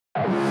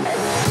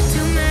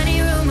Too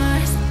many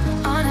rumors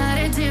on how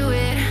to do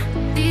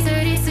it. These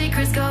dirty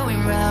secrets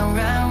going round,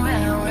 round,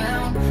 round,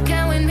 round.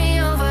 Can't win me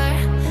over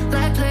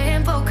like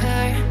playing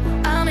poker.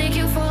 I'll make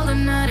you fall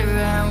another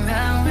round,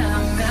 round,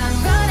 round,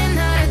 round. Running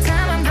out of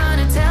time, I'm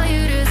gonna tell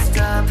you to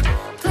stop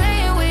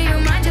playing with your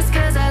mind just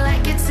cause I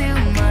like it too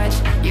much.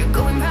 You're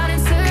going round in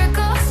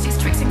circles, these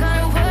tricks ain't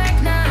gonna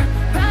work now.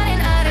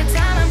 Running out of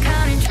time, I'm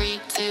counting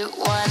 3, 2,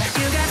 1.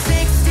 You got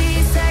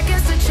 60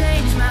 seconds to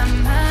change my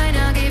mind.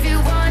 I'll give you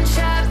one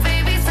shot,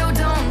 baby, so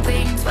don't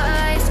think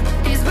twice.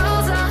 These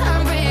rules are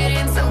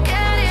unwritten, so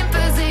get in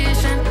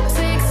position.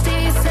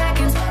 60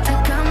 seconds to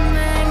come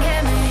and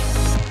get me.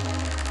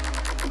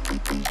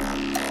 Come and get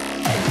me.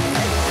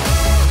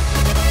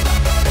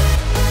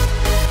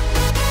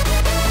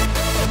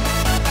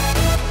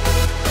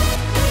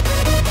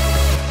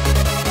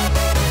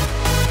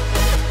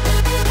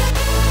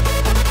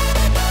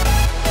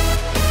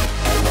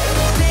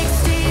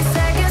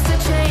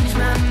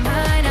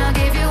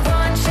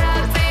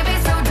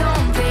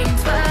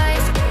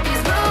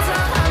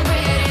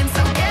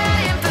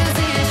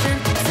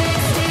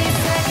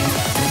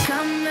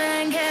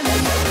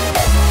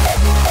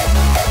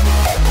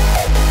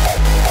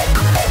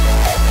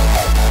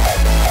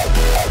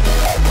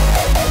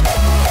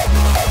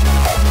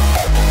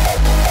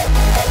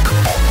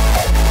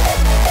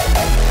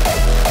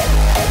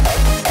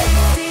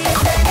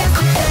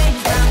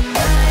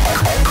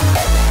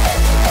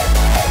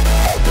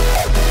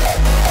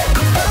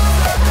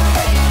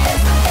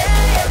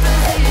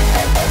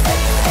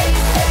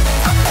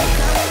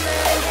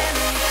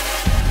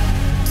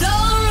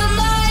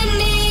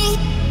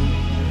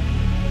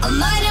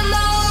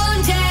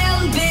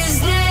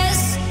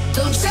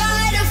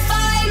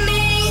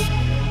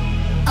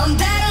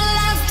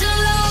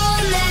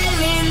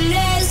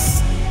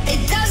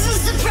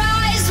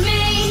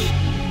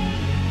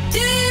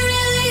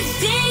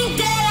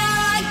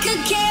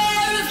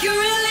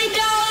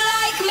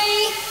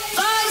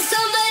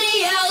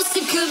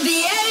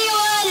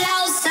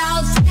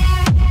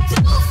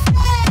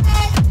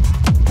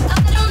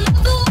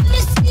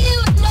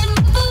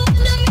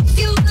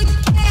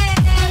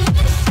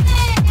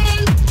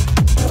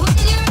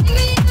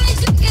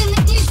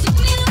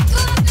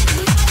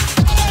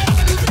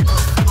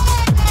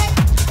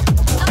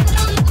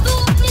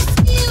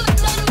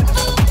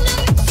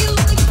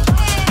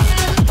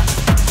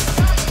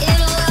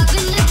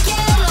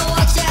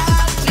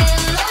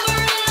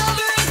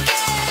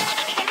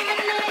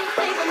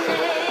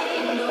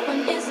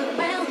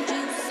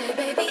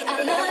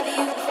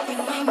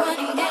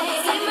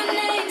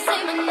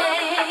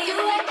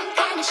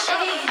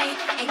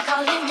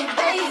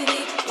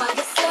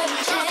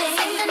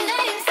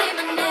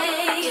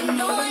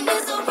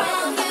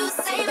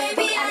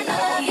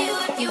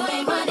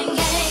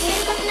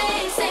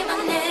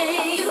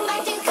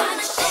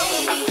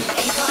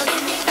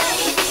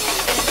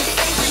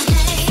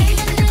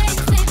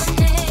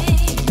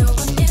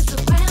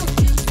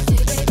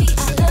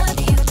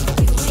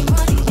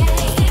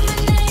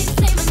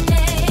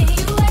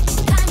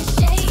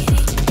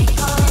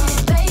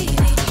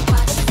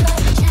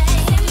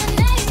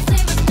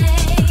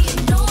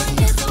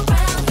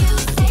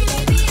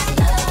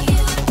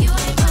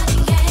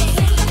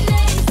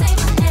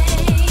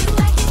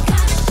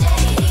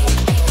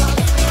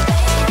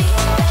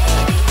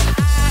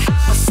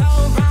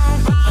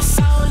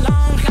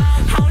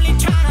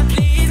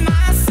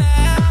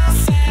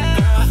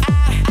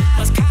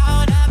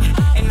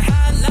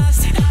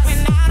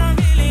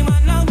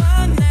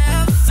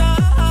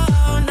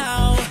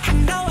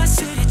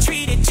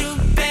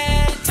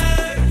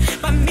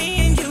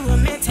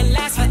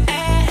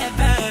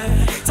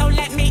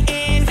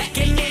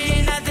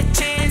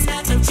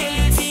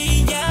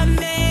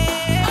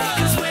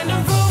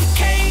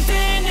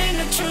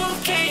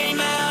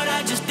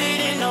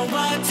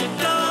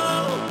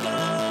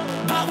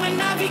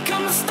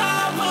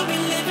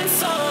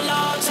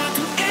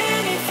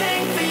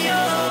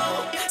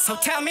 So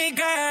tell me,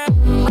 girl,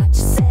 what you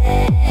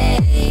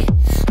say?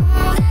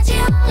 That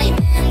you only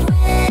meant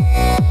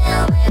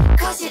well, baby,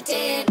 'cause you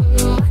did.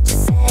 What you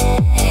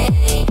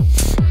say?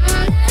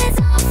 That it's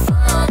all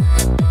for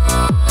the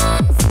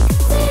boys,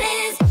 'cause it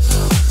is.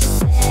 What you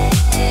say?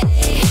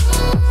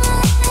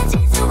 That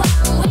it's what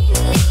we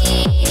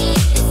need.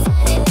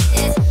 That it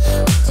is.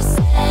 What you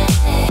say?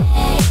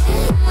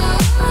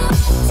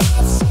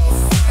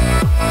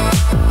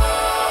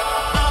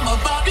 I'm a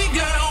Barbie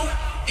girl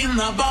in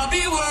the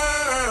Barbie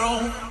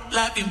world.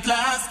 Life in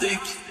plastic,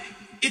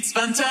 it's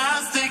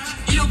fantastic.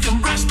 You can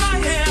brush my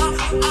hair,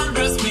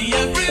 undress me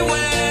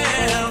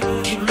everywhere.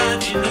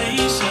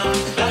 Imagination,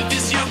 life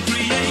is your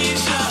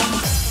creation.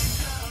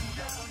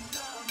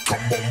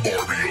 Come on,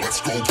 Barbie,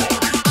 let's go party.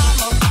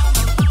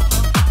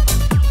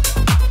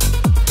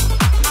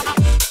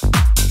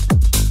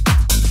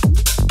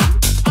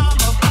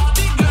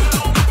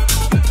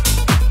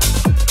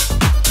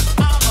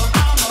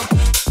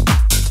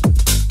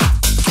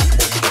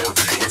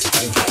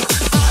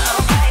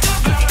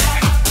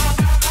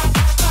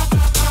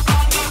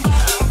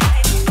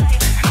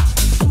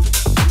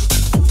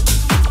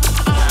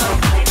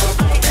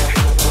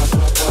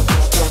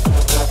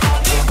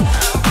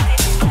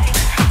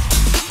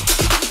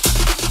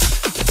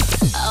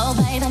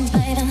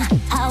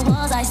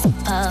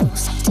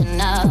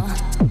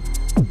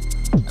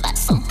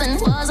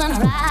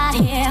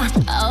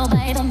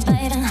 baby,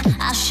 baby,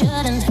 I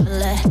shouldn't have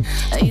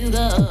let you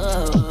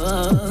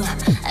go.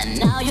 And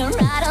now you're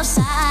right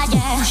outside,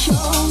 yeah.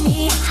 Show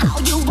me how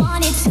you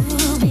want it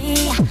to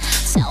be.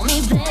 Tell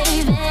me,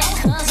 baby,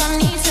 'cause I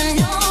need to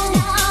know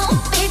now.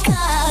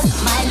 Because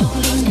my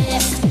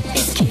loneliness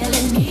is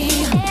killing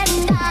me.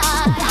 And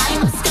I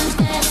must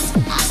confess,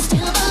 I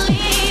still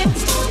believe.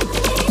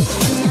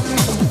 When I'm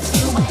not with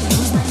you, I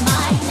lose my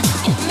mind.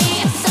 Give me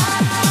a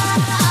sign.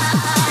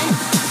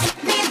 Hit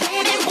me,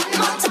 baby, one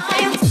more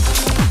time.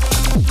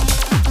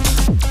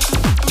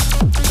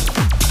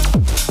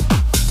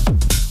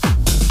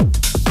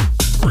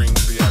 Bring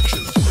the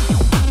action.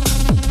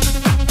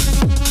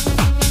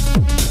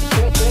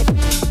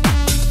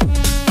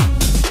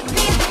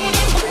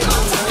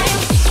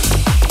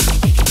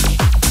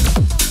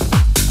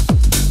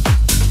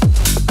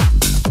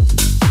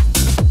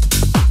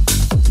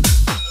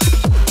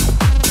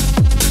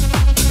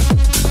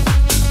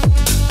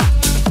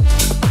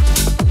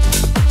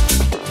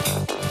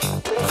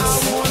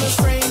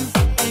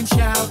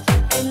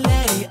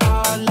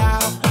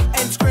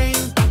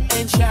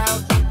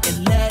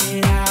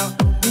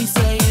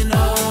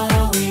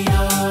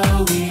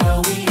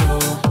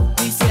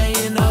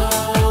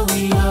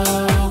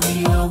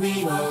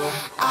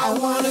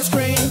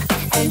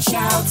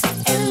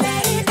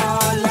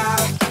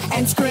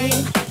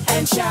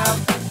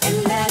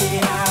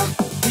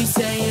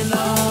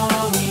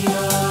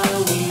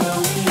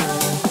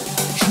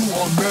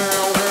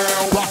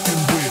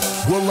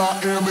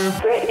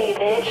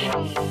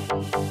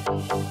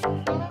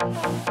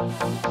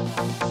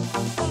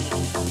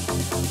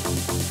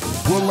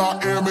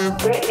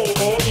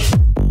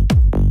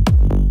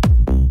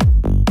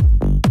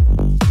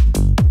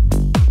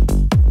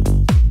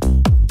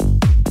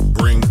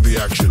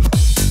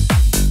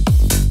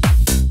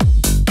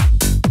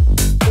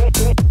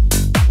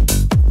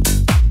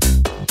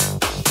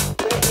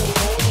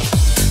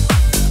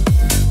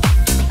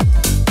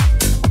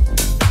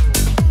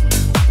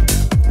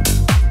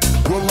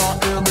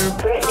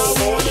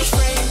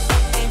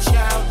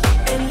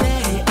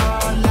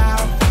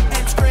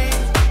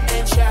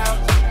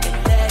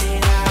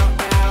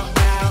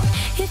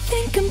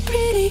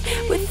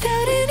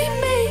 Without any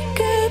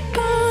makeup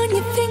on,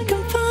 you think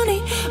I'm funny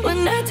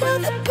when I tell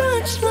the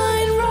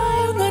punchline right.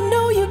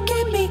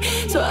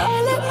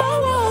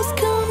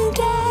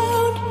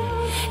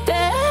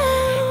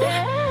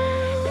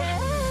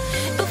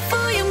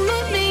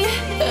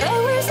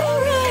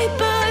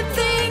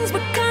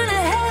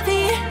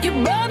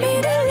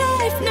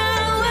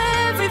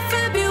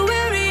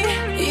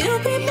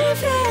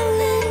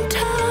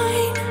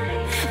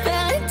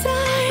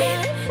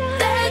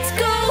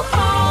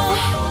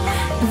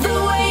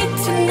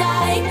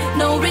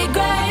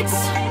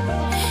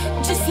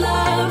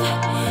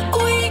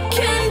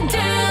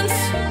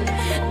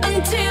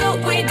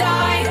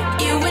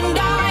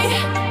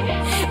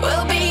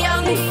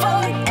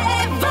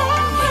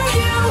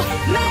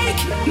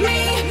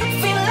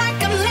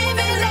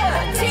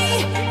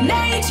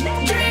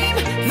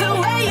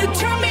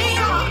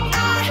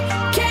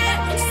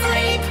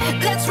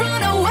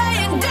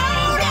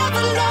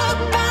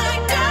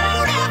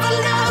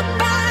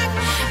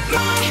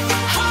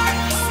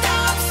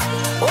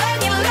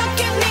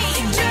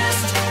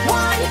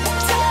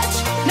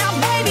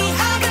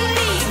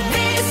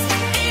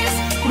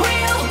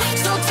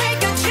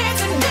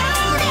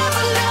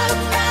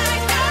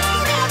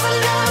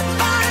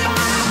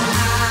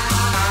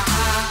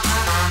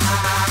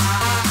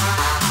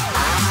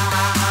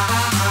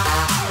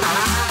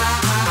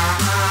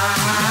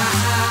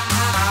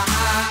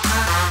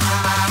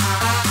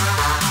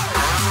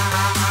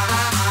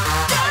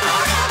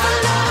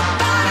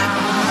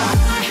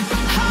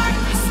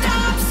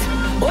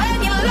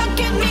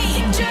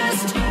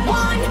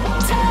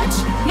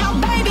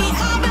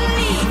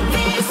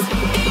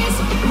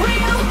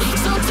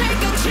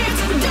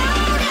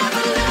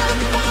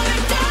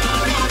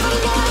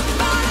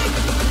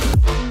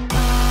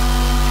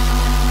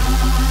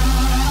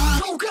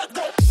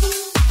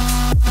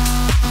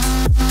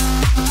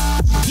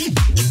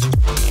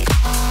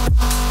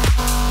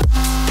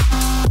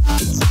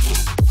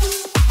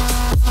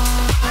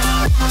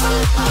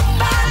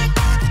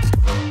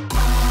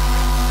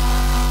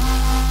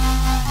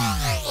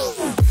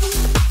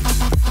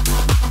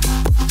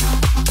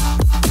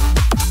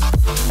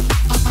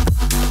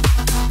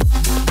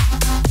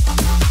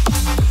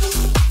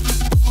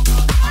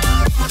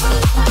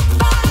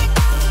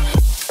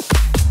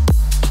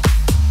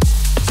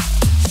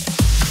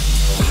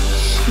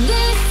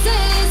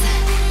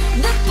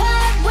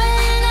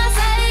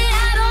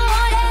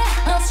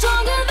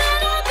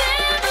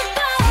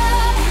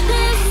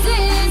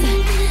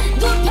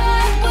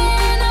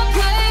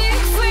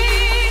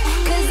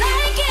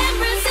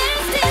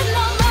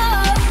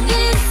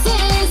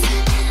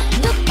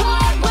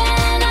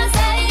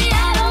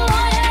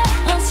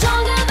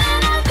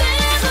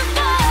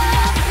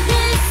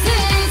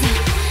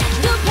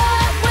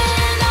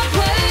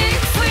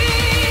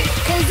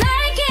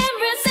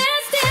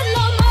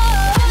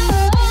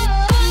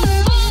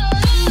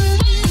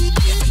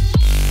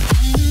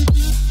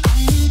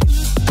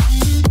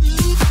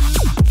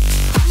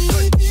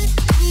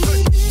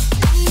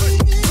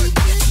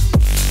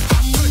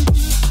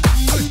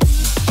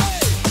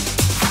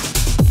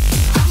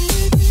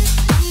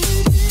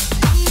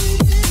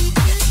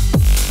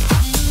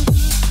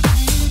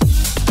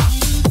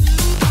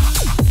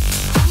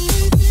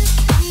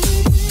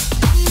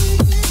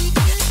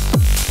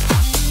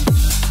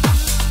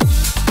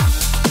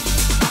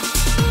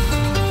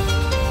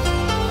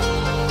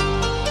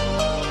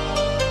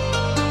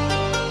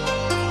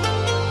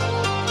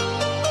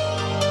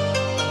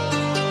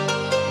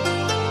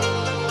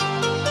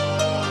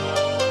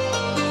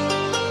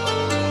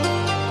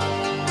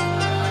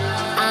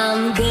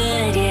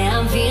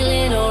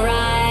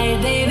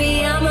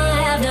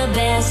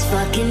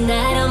 fucking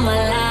night of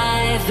my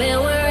life. And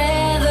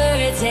wherever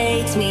it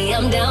takes me,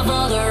 I'm down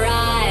for the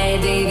ride.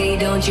 Baby,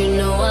 don't you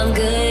know I'm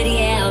good?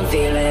 Yeah, I'm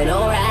feeling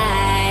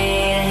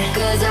alright.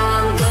 'Cause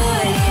I'm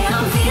good, yeah,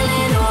 I'm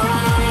feeling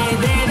alright.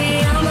 Baby,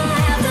 I'ma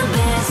have the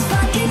best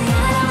fucking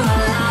night of my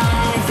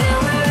life. And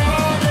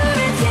wherever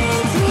it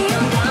takes me,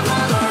 I'm down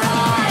for the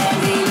ride.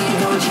 Baby,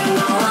 don't you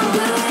know I'm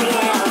good?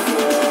 Yeah, I'm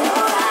feeling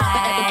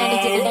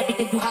alright.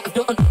 Everything you have to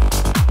do.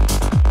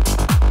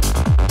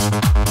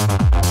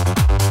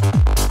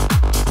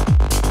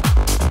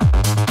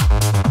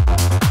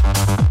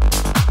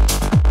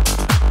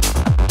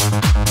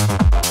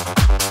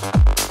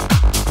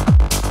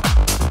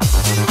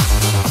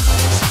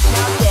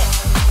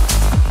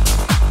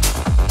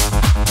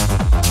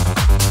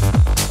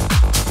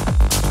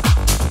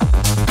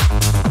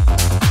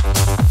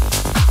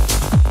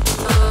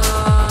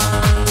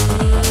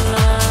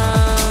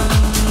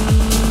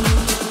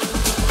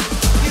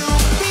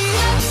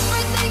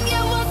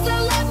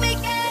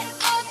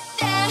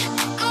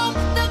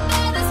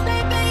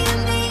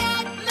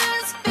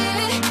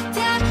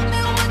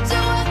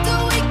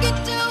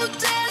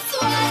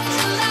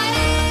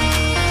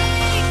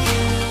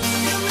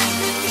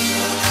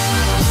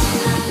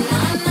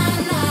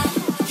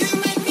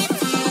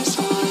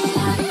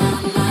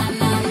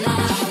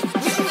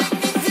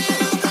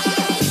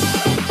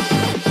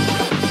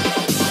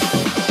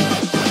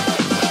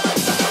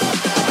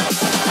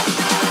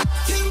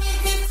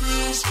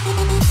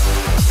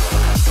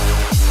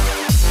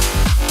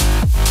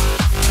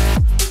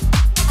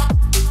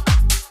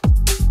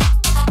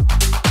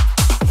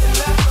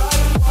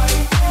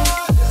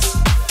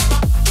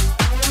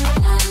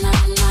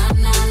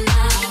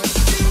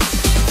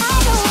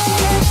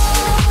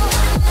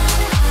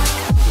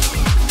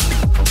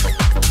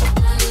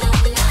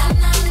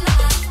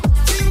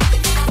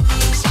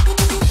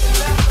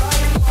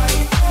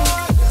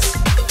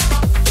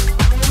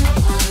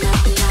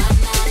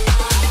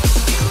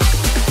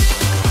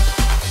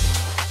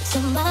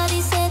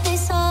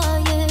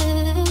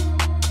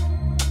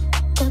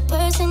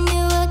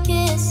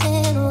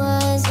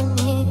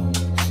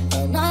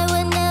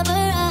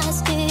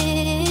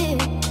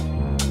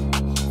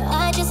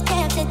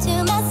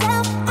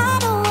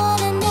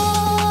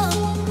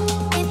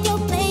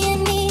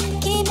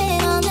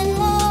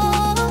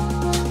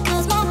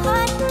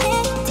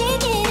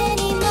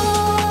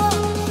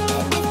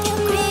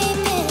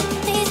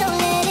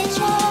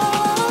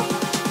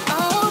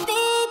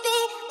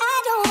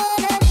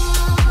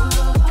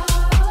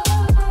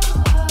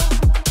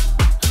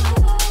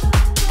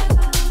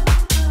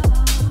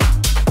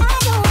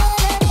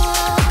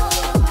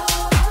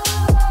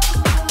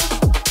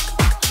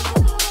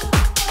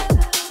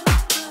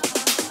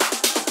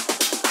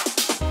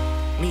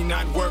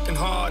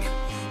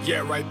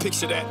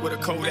 Picture that with a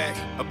Kodak,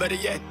 or better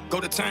yet, go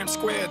to Times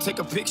Square, take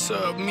a picture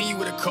of me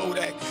with a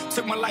Kodak.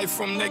 Took my life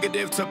from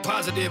negative to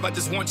positive, I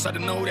just want y'all to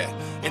know that.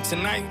 And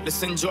tonight,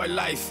 let's enjoy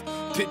life.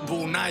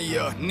 Pitbull,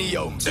 Naya,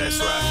 Neo, that's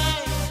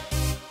right.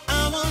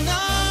 I will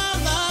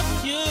not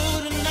love you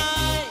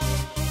tonight.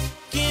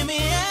 Give me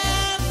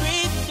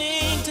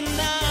everything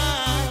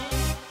tonight.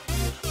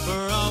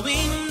 For all we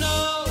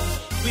know,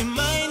 we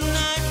might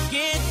not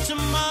get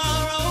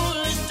tomorrow.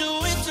 Let's do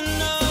it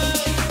tonight.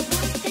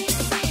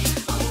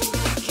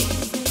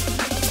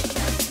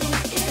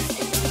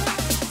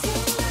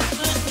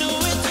 Let's do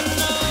it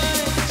tonight.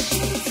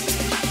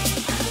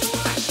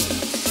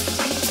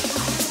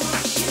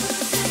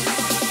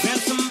 Grab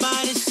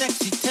somebody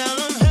sexy, tell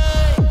them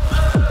hey.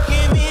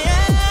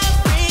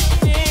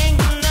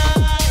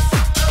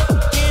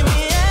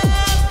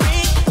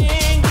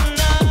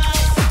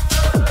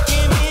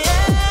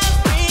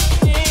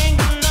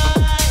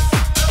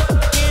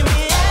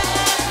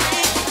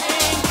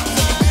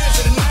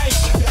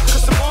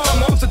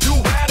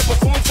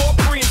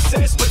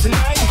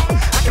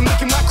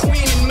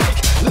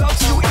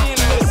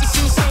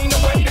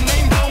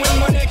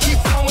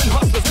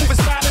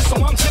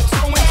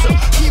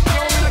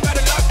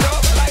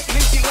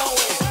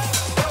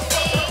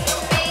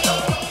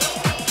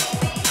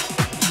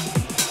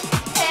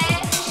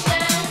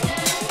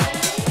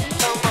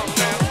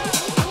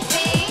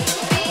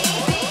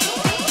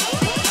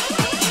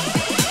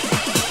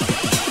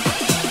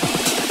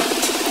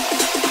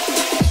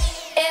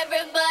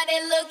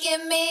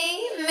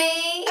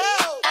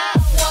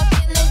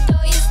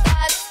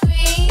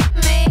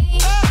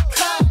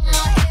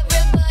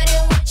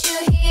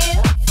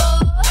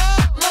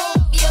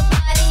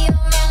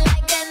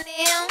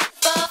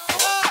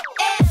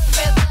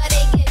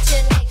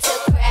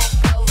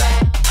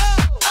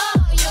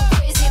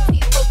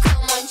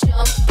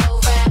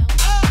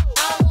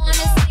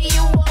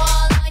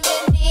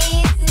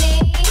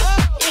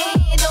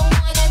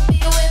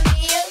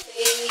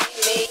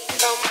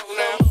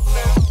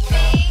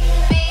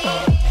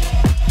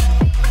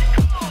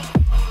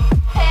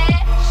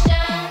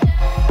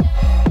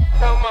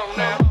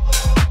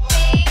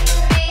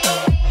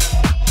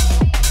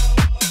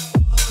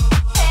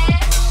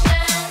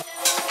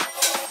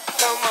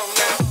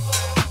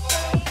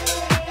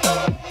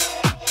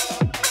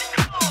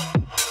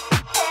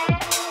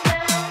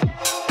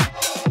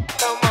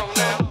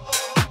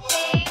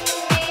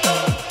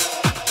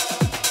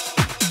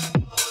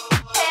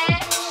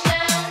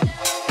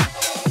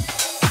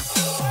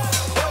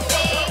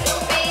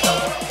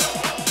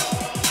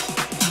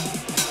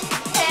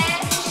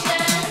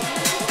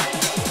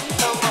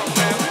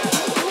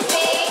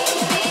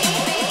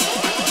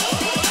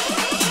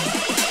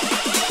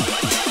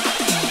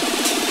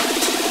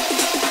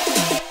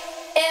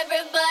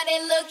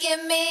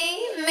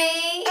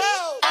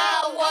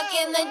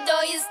 in the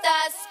door, you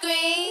start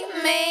screaming.